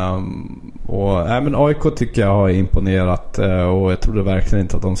 Och även AIK tycker jag har imponerat, och jag trodde verkligen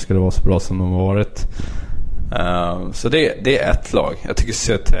inte att de skulle vara så bra som de har varit. Så det är ett lag. Jag tycker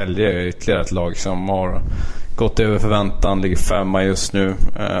Södertälje är ytterligare ett lag som har gått över förväntan, ligger 5 just nu.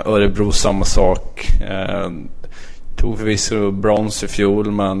 Örebro samma sak, tog förvisso brons i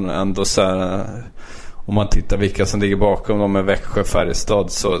fjol, men ändå så här, om man tittar vilka som ligger bakom dem med Växjö,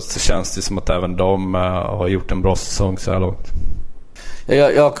 Färjestad, så känns det som att även de har gjort en bra säsong så här långt.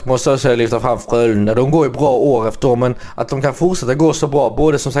 Jag måste också lyfta fram Frölunda. De går ju bra år efter år, men att de kan fortsätta gå så bra,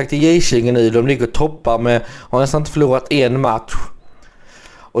 både som sagt i J20 nu, de ligger och toppar med, har nästan inte förlorat en match,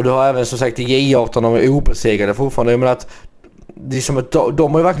 och du har även som sagt i J18 de är obesegrade fortfarande. Men att det är som att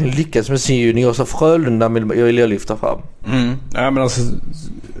de har ju verkligen lyckats med sin junior, så Frölunda vill jag lyfta fram. Ja, men alltså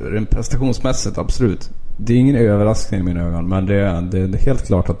prestationsmässigt absolut. Det är ingen överraskning i mina ögon, men det är helt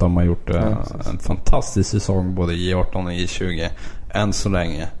klart att de har gjort en fantastisk säsong både i J18 och i J20 än så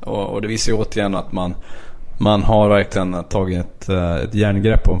länge, och det visar ju återigen att man har verkligen tagit ett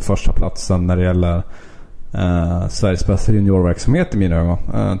järngrepp om första platsen när det gäller Sveriges bästa juniorverksamhet i mina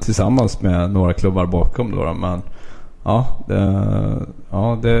ögon, tillsammans med några klubbar bakom då, men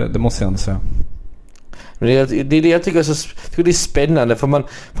det måste jag ändå säga. Men det är det jag tycker det är spännande, för man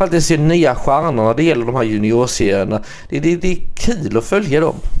får alltid se nya stjärnor när det gäller de här juniorserierna. Det är kul att följa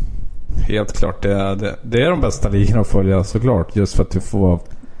dem. Helt klart, det är de bästa ligorna att följa såklart, just för att du får,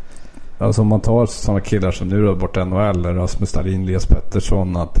 alltså om man tar sådana killar som nu då bort NHL, Rasmus Dahlin, Elias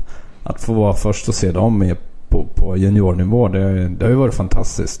Pettersson, att få vara först och se dem med på juniornivå, det har ju varit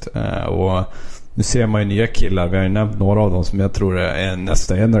fantastiskt. Och nu ser man ju nya killar, vi har ju nämnt några av dem som jag tror är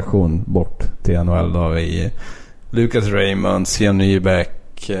nästa generation bort till NHL då, i Lucas Raymond, Jan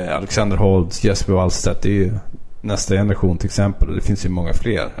Nybeck, Alexander Holtz, Jesper Wallstedt, det är ju nästa generation till exempel, och det finns ju många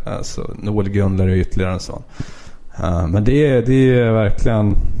fler. Alltså, Noel Gunler är ytterligare en sån. Men det är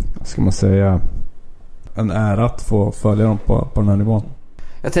verkligen, ska man säga, en ära att få följa dem på den här nivån.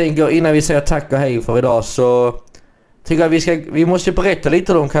 Jag tänker, innan vi säger tack och hej för idag, så tycker jag vi måste berätta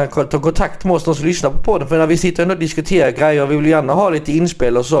lite om de kan ta kontakt med oss, de som lyssnar på podden. För när vi sitter och diskuterar grejer, vi vill gärna ha lite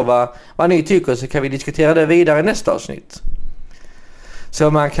inspel och så, vad ni tycker, så kan vi diskutera det vidare i nästa avsnitt.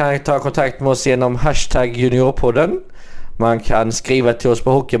 Så man kan ta kontakt med oss genom #juniorpodden. Man kan skriva till oss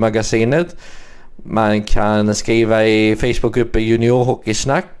på Hockeymagasinet. Man kan skriva i Facebookgruppen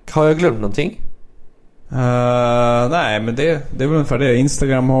Juniorhockeysnack. Har jag glömt någonting? Nej, men det är väl ungefär det.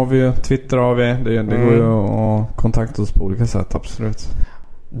 Instagram har vi, Twitter har vi. Det går ju att kontakta oss på olika sätt, absolut.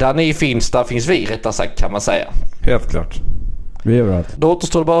 Där ni finns, där finns vi, rättare sagt, kan man säga. Helt klart. Vi är överallt. Då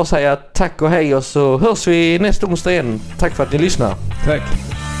återstår det bara att säga tack och hej, och så hörs vi nästa onsdag igen. Tack för att ni lyssnar. Tack.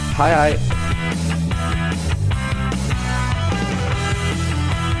 Hej hej.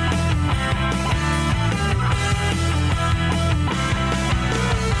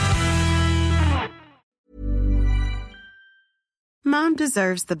 Mom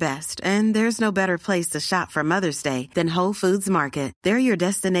deserves the best, and there's no better place to shop for Mother's Day than Whole Foods Market. They're your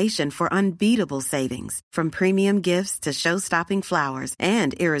destination for unbeatable savings, from premium gifts to show-stopping flowers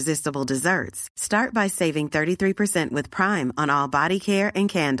and irresistible desserts. Start by saving 33% with Prime on all body care and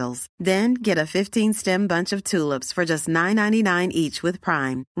candles. Then get a 15-stem bunch of tulips for just $9.99 each with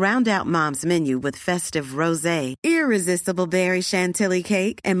Prime. Round out Mom's menu with festive rosé, irresistible berry chantilly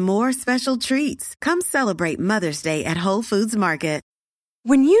cake, and more special treats. Come celebrate Mother's Day at Whole Foods Market.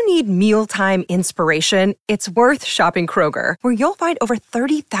 When you need mealtime inspiration, it's worth shopping Kroger, where you'll find over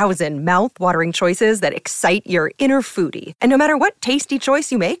 30,000 mouth-watering choices that excite your inner foodie. And no matter what tasty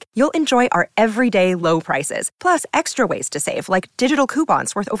choice you make, you'll enjoy our everyday low prices, plus extra ways to save, like digital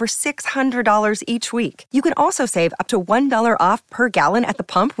coupons worth over $600 each week. You can also save up to $1 off per gallon at the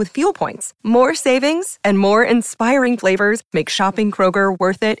pump with fuel points. More savings and more inspiring flavors make shopping Kroger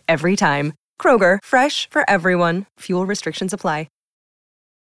worth it every time. Kroger, fresh for everyone. Fuel restrictions apply.